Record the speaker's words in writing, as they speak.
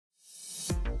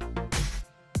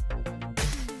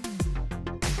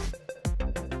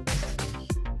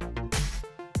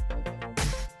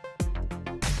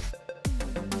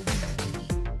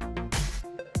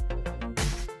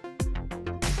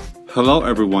Hello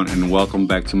everyone and welcome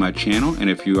back to my channel, and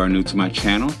if you are new to my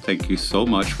channel, thank you so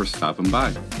much for stopping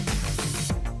by.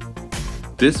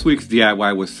 This week's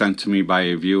DIY was sent to me by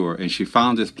a viewer, and she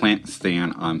found this plant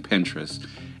stand on Pinterest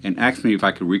and asked me if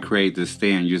I could recreate this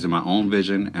stand using my own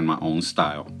vision and my own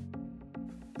style.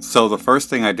 So the first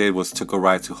thing I did was took a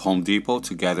ride to Home Depot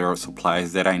to gather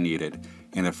supplies that I needed,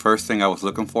 and the first thing I was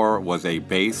looking for was a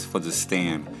base for the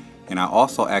stand. And I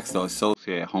also asked the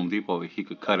associate at Home Depot if he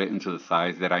could cut it into the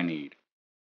size that I need.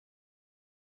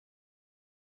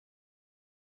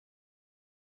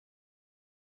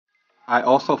 I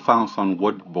also found some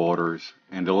wood borders,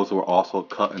 and those were also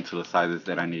cut into the sizes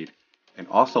that I need. And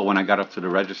also when I got up to the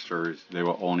registers, they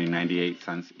were only 98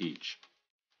 cents each.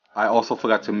 I also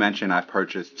forgot to mention I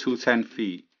purchased two 10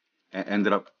 feet and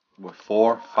ended up with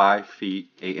 5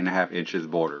 feet 8.5 inches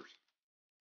borders.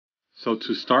 So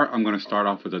to start, I'm going to start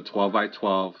off with a 12 by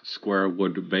 12 square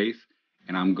wood base,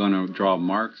 and I'm going to draw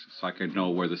marks so I can know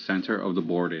where the center of the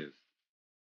board is.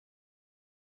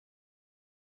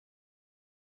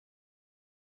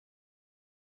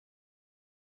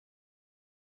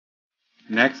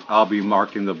 Next, I'll be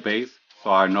marking the base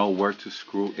so I know where to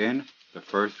screw in the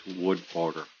first wood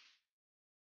border.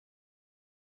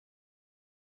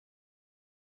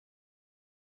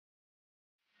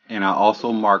 And I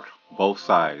also marked both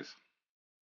sides.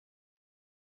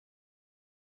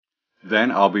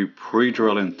 Then I'll be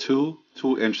pre-drilling two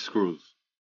 2-inch screws.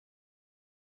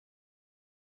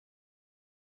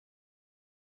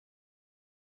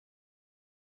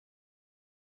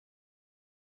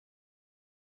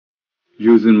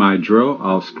 Using my drill,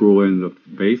 I'll screw in the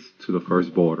base to the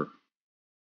first border.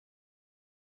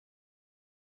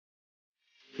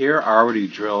 Here I already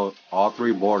drilled all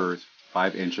 3 borders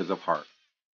 5 inches apart.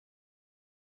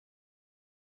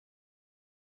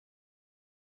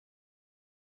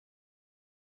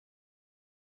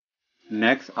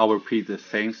 Next, I'll repeat the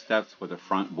same steps with the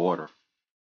front border.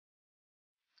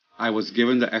 I was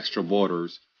given the extra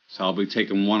borders, so I'll be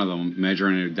taking one of them,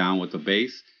 measuring it down with the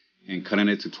base, and cutting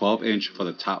it to 12-inch for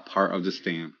the top part of the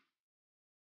stand.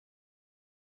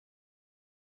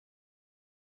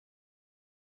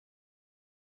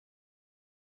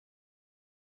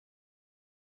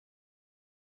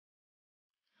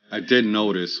 I did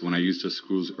notice when I used the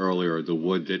screws earlier, the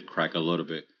wood did crack a little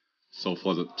bit. So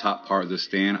for the top part of the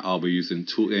stand, I'll be using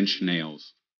 2-inch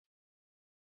nails.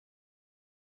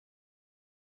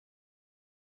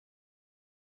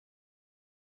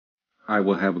 I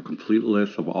will have a complete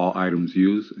list of all items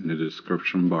used in the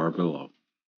description bar below.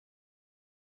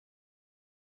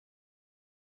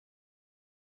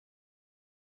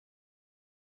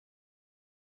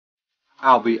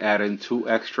 I'll be adding 2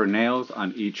 extra nails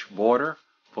on each border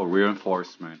for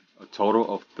reinforcement, a total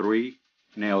of 3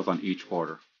 nails on each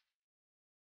border.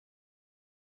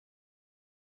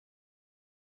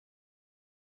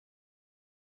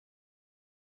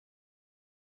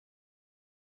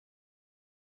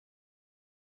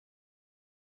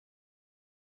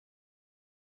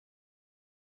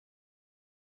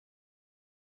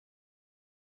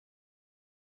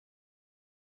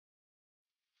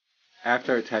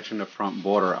 After attaching the front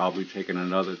border, I'll be taking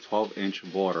another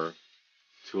 12-inch border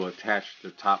to attach the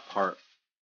top part.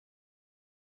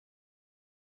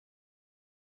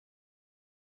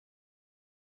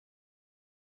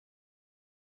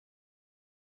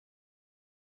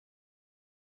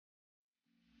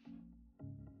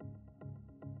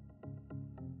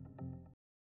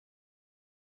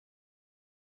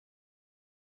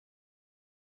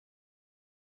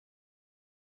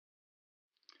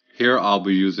 Here I'll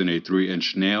be using a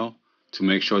 3-inch nail to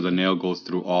make sure the nail goes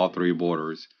through all 3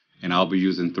 borders, and I'll be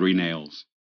using 3 nails.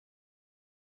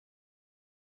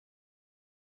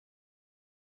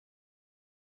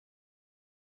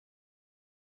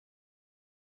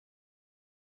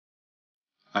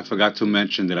 I forgot to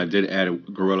mention that I did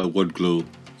add Gorilla Wood Glue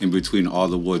in between all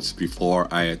the woods before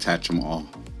I attach them all.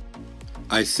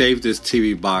 I saved this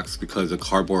TV box because the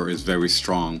cardboard is very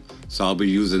strong, so I'll be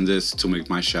using this to make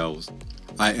my shelves.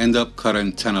 I end up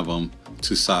cutting 10 of them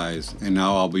to size, and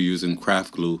now I'll be using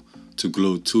craft glue to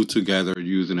glue 2 together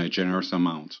using a generous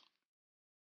amount.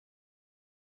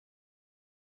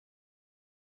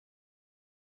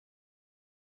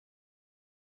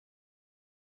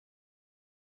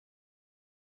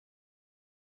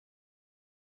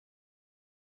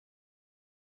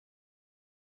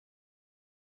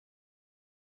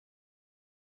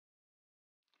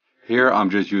 Here I'm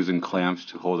just using clamps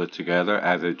to hold it together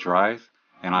as it dries,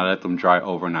 and I let them dry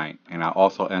overnight, and I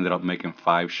also ended up making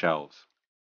 5 shelves.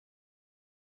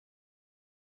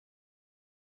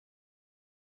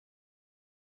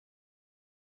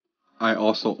 I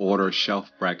also ordered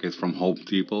shelf brackets from Home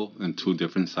Depot in 2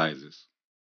 different sizes.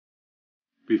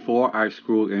 Before I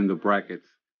screw in the brackets,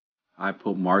 I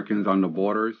put markings on the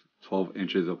borders 12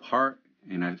 inches apart,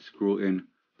 and I screw in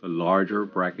the larger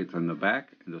brackets on the back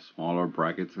and the smaller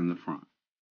brackets in the front.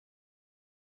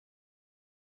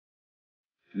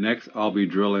 Next, I'll be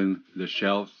drilling the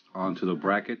shelves onto the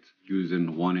brackets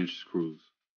using 1-inch screws.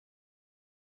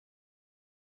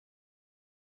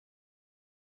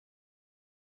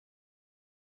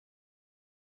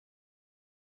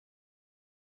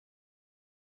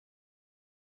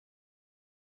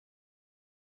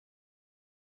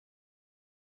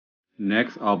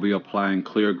 Next, I'll be applying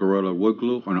clear Gorilla wood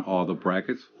glue on all the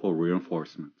brackets for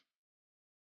reinforcement.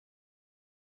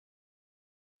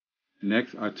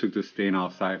 Next, I took the stain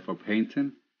outside for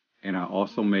painting, and I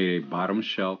also made a bottom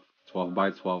shelf 12 by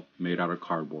 12 made out of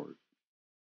cardboard.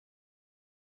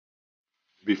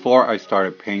 Before I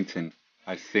started painting,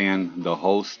 I sanded the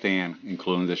whole stand,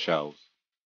 including the shelves.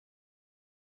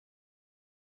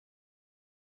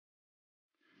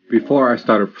 Before I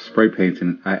started spray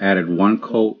painting, I added 1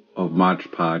 coat of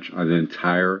Modpodge on the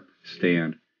entire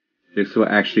stand. This will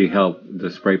actually help the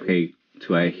spray paint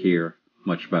to adhere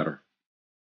much better.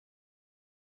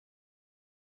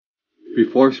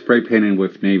 Before spray painting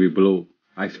with navy blue,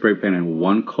 I spray painted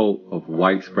 1 coat of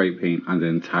white spray paint on the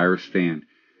entire stand.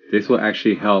 This will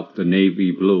actually help the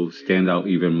navy blue stand out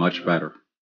even much better.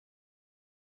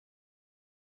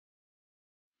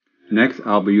 Next,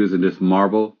 I'll be using this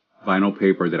marble vinyl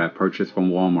paper that I purchased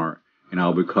from Walmart, and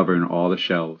I'll be covering all the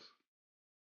shelves.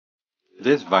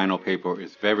 This vinyl paper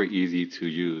is very easy to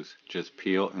use. Just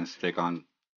peel and stick on.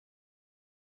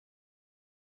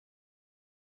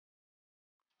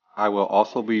 I will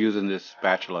also be using this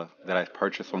spatula that I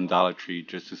purchased from Dollar Tree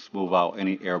just to smooth out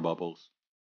any air bubbles.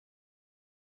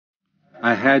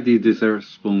 I had these dessert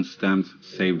spoon stems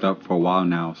saved up for a while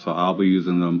now, so I'll be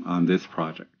using them on this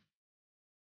project.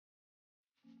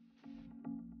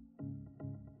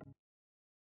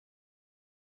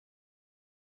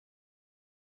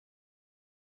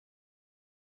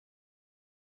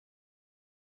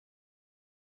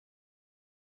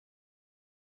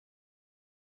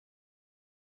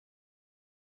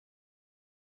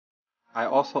 I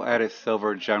also added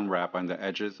silver gem wrap on the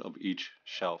edges of each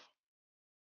shelf.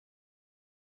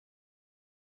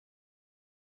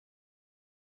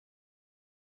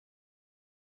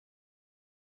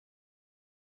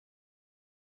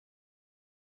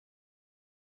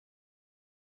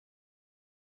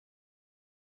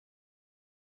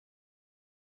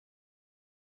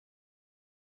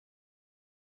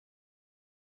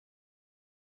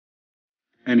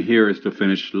 And here is the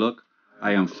finished look.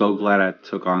 I am so glad I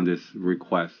took on this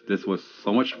request. This was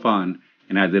so much fun,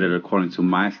 and I did it according to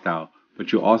my style,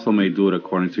 but you also may do it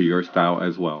according to your style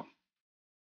as well.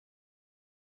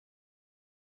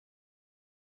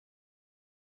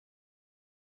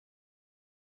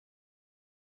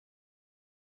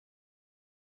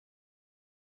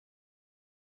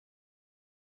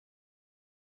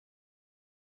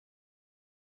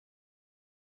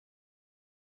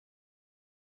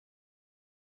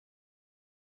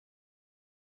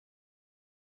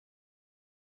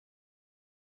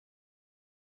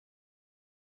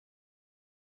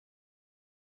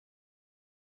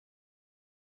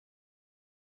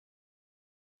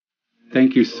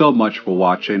 Thank you so much for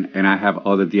watching, and I have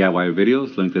other DIY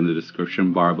videos linked in the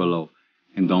description bar below.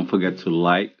 And don't forget to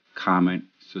like, comment,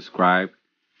 subscribe,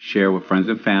 share with friends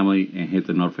and family, and hit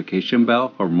the notification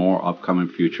bell for more upcoming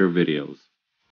future videos.